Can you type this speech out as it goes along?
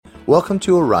Welcome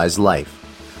to Arise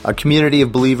Life, a community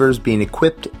of believers being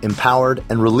equipped, empowered,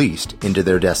 and released into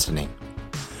their destiny.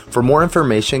 For more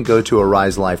information, go to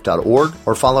ariselife.org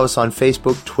or follow us on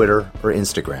Facebook, Twitter, or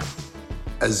Instagram.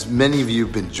 As many of you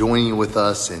have been joining with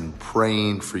us in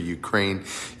praying for Ukraine,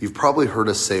 you've probably heard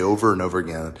us say over and over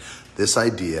again this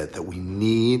idea that we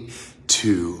need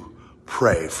to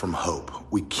pray from hope.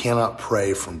 We cannot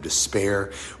pray from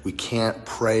despair. We can't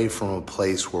pray from a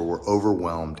place where we're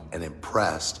overwhelmed and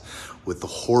impressed with the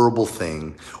horrible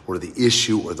thing or the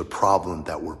issue or the problem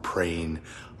that we're praying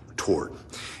toward.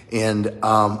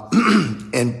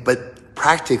 But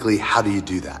practically, how do you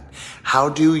do that? How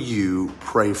do you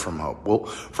pray from hope? Well,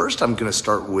 first I'm going to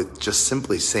start with just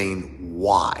simply saying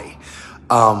why.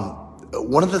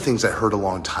 One of the things I heard a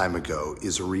long time ago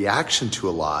is a reaction to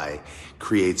a lie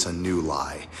creates a new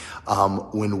lie.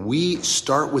 When we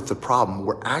start with the problem,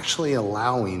 we're actually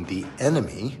allowing the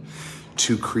enemy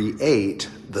to create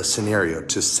the scenario,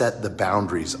 to set the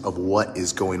boundaries of what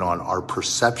is going on, our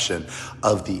perception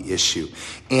of the issue.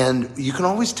 And you can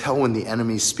always tell when the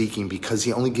enemy's speaking because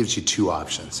he only gives you two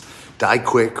options. Die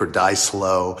quick or die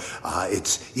slow.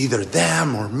 It's either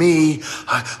them or me.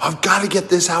 I've got to get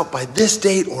this out by this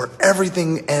date or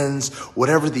everything ends.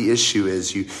 Whatever the issue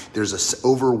is, there's an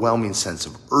overwhelming sense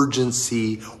of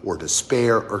urgency or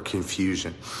despair or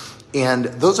confusion. And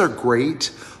those are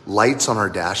great lights on our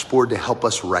dashboard to help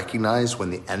us recognize when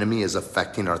the enemy is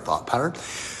affecting our thought pattern.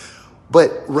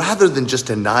 But rather than just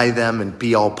deny them and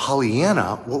be all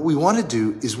Pollyanna, what we want to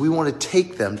do is we want to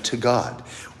take them to God.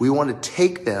 We want to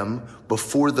take them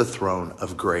before the throne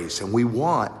of grace, and we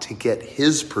want to get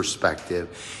his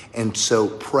perspective, and so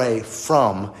pray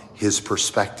from his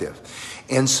perspective.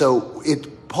 And so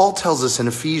Paul tells us in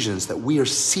Ephesians that we are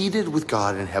seated with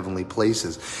God in heavenly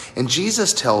places. And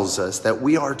Jesus tells us that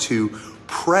we are to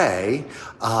pray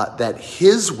that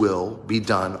his will be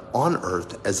done on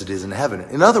earth as it is in heaven.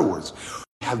 In other words,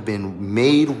 we have been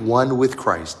made one with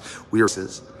Christ. We are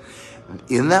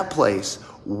in that place.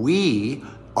 We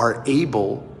are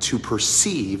able to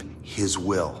perceive his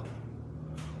will.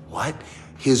 What?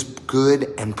 His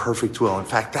good and perfect will. In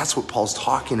fact, that's what Paul's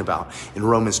talking about in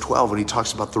Romans 12 when he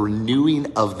talks about the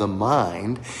renewing of the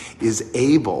mind is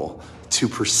able to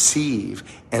perceive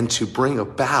and to bring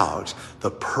about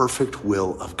the perfect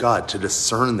will of God, to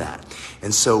discern that.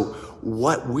 And so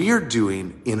what we're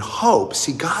doing in hope,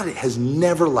 see, God has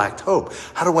never lacked hope.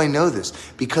 How do I know this?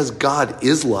 Because God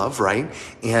is love, right?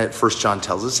 And 1 John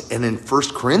tells us, and in 1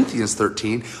 Corinthians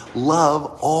 13,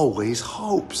 love always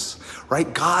hopes.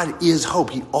 Right? God is hope.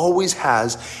 He always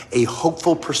has a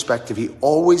hopeful perspective. He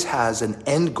always has an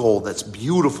end goal that's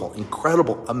beautiful,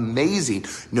 incredible, amazing,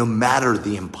 no matter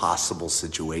the impossible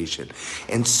situation.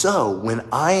 And so when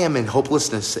I am in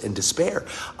hopelessness and despair,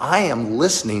 I am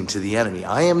listening to the enemy.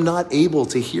 I am not able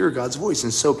to hear God's voice.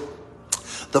 And so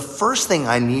the first thing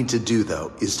I need to do,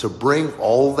 though, is to bring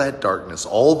all that darkness,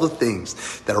 all the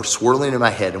things that are swirling in my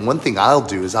head. And one thing I'll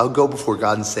do is I'll go before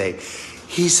God and say,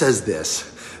 he says this.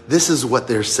 This is what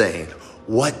they're saying.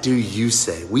 What do you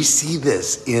say? We see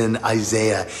this in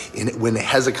Isaiah, when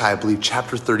Hezekiah, I believe,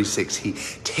 chapter 36, he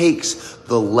takes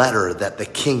the letter that the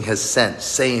king has sent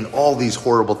saying all these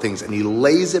horrible things, and he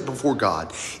lays it before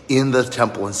God in the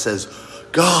temple and says,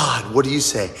 God, what do you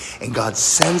say? And God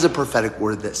sends a prophetic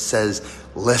word that says,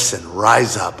 listen,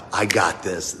 rise up. I got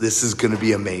this. This is going to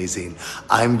be amazing.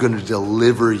 I'm going to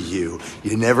deliver you.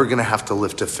 You're never going to have to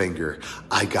lift a finger.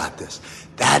 I got this.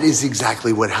 That is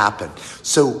exactly what happened.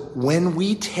 So when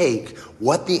we take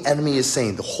what the enemy is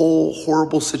saying, the whole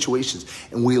horrible situations,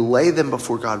 and we lay them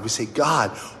before God, we say, God,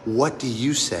 what do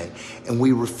you say? And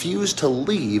we refuse to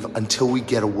leave until we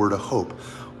get a word of hope.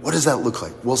 What does that look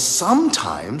like? Well,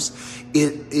 sometimes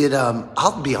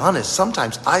I'll be honest,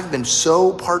 sometimes I've been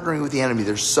so partnering with the enemy.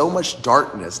 There's so much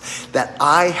darkness that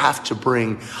I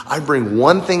bring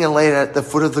one thing and lay it at the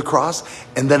foot of the cross,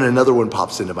 and then another one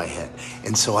pops into my head.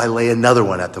 And so I lay another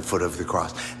one at the foot of the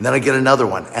cross. And then I get another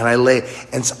one and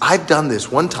and so I've done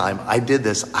this one time. I did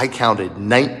this. I counted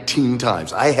 19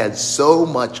 times. I had so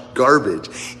much garbage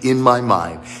in my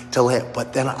mind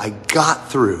but then I got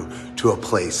through to a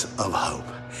place of hope.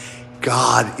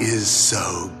 God is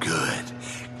so good.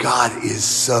 God is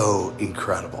so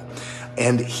incredible.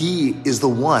 And he is the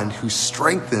one who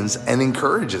strengthens and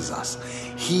encourages us.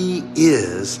 He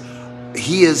is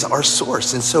our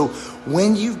source. And so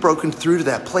when you've broken through to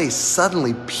that place,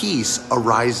 suddenly peace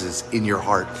arises in your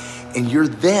heart. And you're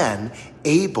then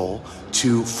able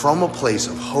to, from a place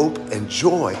of hope and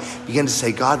joy, begin to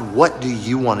say, God, what do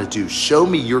you want to do? Show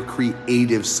me your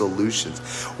creative solutions.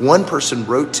 One person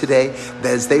wrote today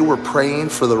that as they were praying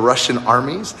for the Russian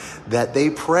armies, that they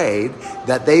prayed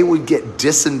that they would get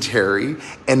dysentery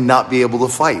and not be able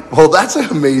to fight. Well, that's an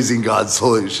amazing God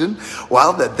solution.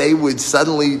 Wow, that they would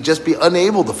suddenly just be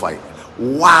unable to fight.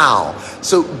 Wow.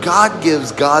 So God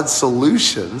gives God's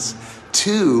solutions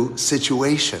to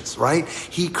situations, right?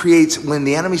 He creates, when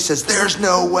the enemy says, there's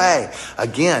no way.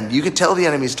 Again, you can tell the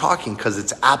enemy's talking because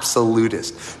it's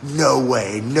absolutist. No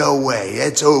way,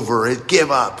 it's over,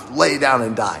 give up, lay down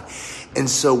and die. And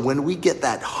so when we get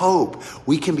that hope,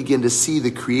 we can begin to see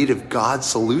the creative God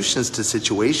solutions to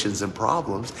situations and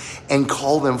problems and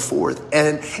call them forth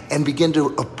and begin to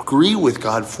agree with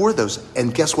God for those.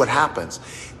 And guess what happens?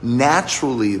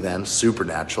 Naturally then,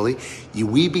 supernaturally,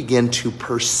 we begin to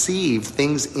perceive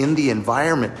things in the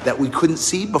environment that we couldn't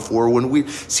see before. When we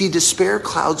see despair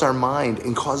clouds our mind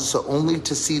and causes us only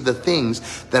to see the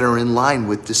things that are in line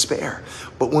with despair.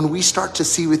 But when we start to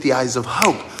see with the eyes of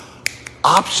hope,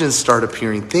 options start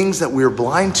appearing, things that we were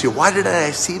blind to. Why didn't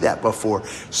I see that before?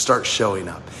 Start showing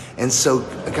up. And so,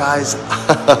 guys,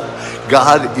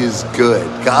 God is good.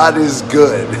 God is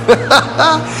good.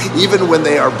 Even when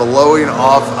they are blowing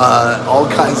off all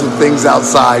kinds of things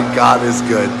outside, God is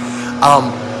good.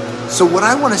 So what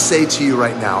I want to say to you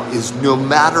right now is no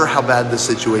matter how bad the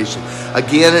situation,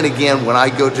 again and again, when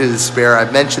I go to despair,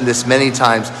 I've mentioned this many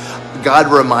times,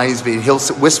 God reminds me, he'll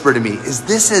whisper to me, is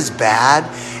this as bad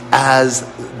as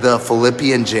the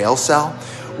Philippian jail cell?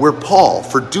 Where Paul,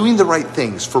 for doing the right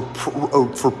things, for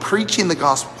preaching the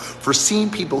gospel, for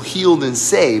seeing people healed and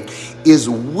saved, is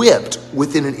whipped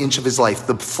within an inch of his life.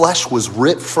 The flesh was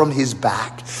ripped from his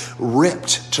back,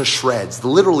 ripped to shreds.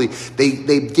 Literally, they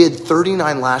did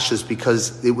 39 lashes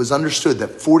because it was understood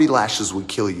that 40 lashes would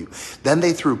kill you. Then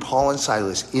they threw Paul and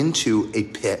Silas into a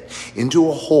pit, into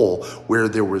a hole where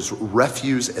there was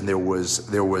refuse and there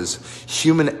was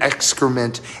human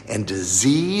excrement and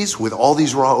disease with all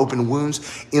these raw open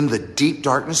wounds in the deep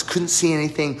darkness, couldn't see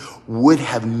anything, would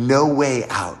have no way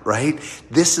out, right?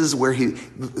 This is where he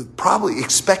probably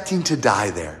expecting to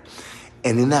die there.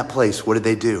 And in that place, what did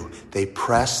they do? They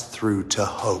pressed through to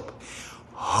hope.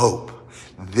 Hope.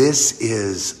 This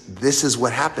is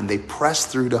what happened. They pressed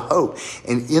through to hope.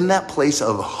 And in that place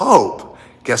of hope,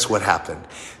 guess what happened?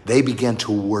 They began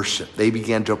to worship. They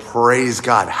began to praise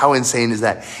God. How insane is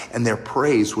that? And their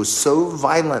praise was so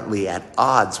violently at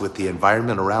odds with the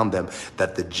environment around them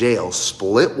that the jail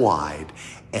split wide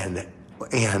and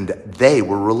they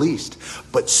were released.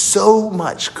 But so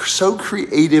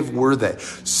creative were they.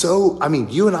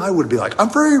 You and I would be like,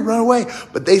 I'm free, run away.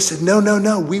 But they said,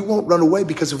 no, we won't run away,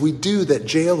 because if we do, that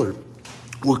jailer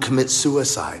will commit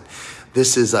suicide.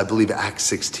 This is, I believe, Acts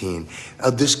 16.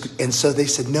 And so they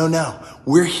said, no,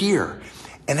 we're here.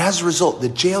 And as a result, the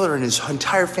jailer and his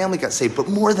entire family got saved. But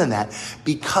more than that,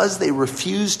 because they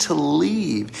refused to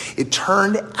leave, it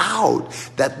turned out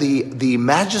that the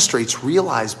magistrates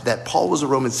realized that Paul was a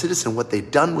Roman citizen. What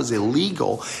they'd done was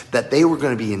illegal, that they were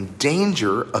going to be in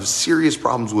danger of serious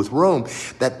problems with Rome,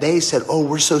 that they said, oh,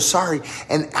 we're so sorry.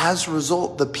 And as a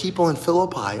result, the people in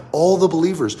Philippi, all the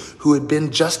believers who had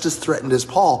been just as threatened as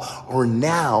Paul, were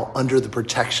now under the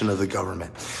protection of the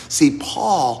government. See,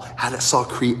 Paul saw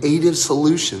creative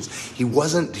solutions. He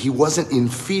wasn't in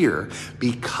fear,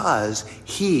 because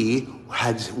he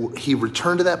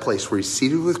returned to that place where he's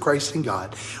seated with Christ and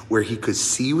God, where he could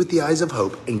see with the eyes of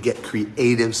hope and get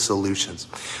creative solutions.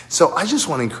 So I just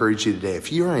want to encourage you today,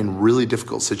 if you're in really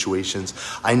difficult situations,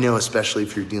 I know especially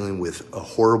if you're dealing with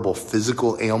horrible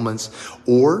physical ailments,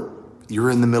 or you're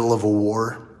in the middle of a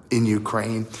war in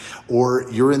Ukraine, or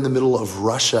you're in the middle of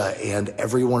Russia and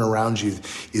everyone around you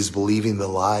is believing the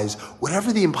lies.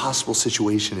 Whatever the impossible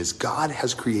situation is, God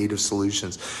has creative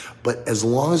solutions. But as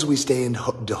long as we stay in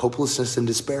hopelessness and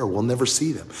despair, we'll never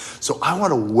see them. So I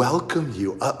want to welcome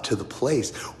you up to the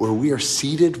place where we are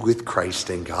seated with Christ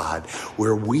and God,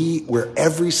 where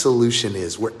every solution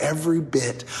is, where every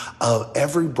bit of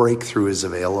every breakthrough is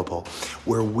available,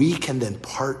 where we can then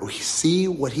see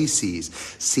what he sees,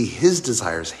 see his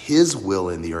desires, his will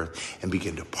in the earth, and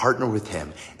begin to partner with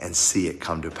him and see it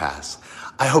come to pass.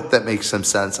 I hope that makes some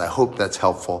sense. I hope that's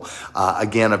helpful.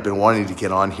 Again, I've been wanting to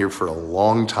get on here for a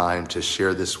long time to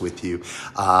share this with you.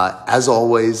 As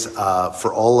always,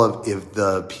 for all of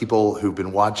the people who've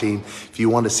been watching, if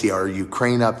you want to see our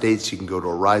Ukraine updates, you can go to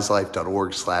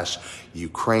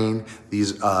ariselife.org/Ukraine.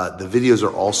 The videos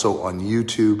are also on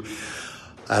YouTube.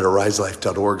 at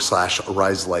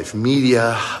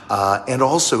ariselife.org/ariselifemedia. And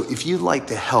also, if you'd like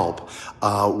to help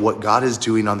what God is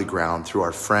doing on the ground through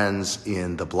our friends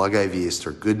in the Благая Весть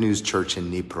or Good News Church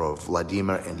in Dnipro,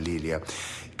 Vladimir and Lilia,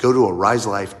 go to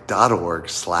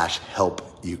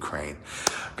ariselife.org/help-Ukraine.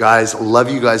 Guys,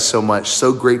 love you guys so much.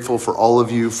 So grateful for all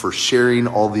of you for sharing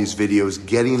all these videos,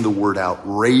 getting the word out,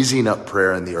 raising up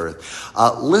prayer in the earth.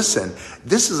 Listen,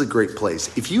 this is a great place.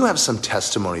 If you have some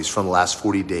testimonies from the last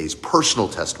 40 days, personal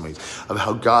testimonies of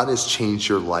how God has changed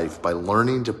your life by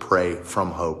learning to pray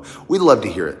from hope, we'd love to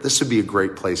hear it. This would be a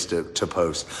great place to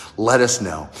post. Let us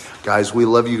know. Guys, we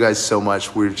love you guys so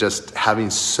much. We're so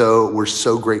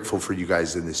grateful for you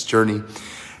guys in this journey.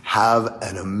 Have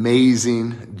an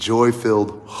amazing,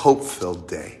 joy-filled, hope-filled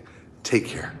day. Take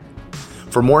care.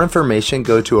 For more information,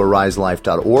 go to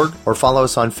ariselife.org or follow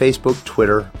us on Facebook,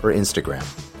 Twitter, or Instagram.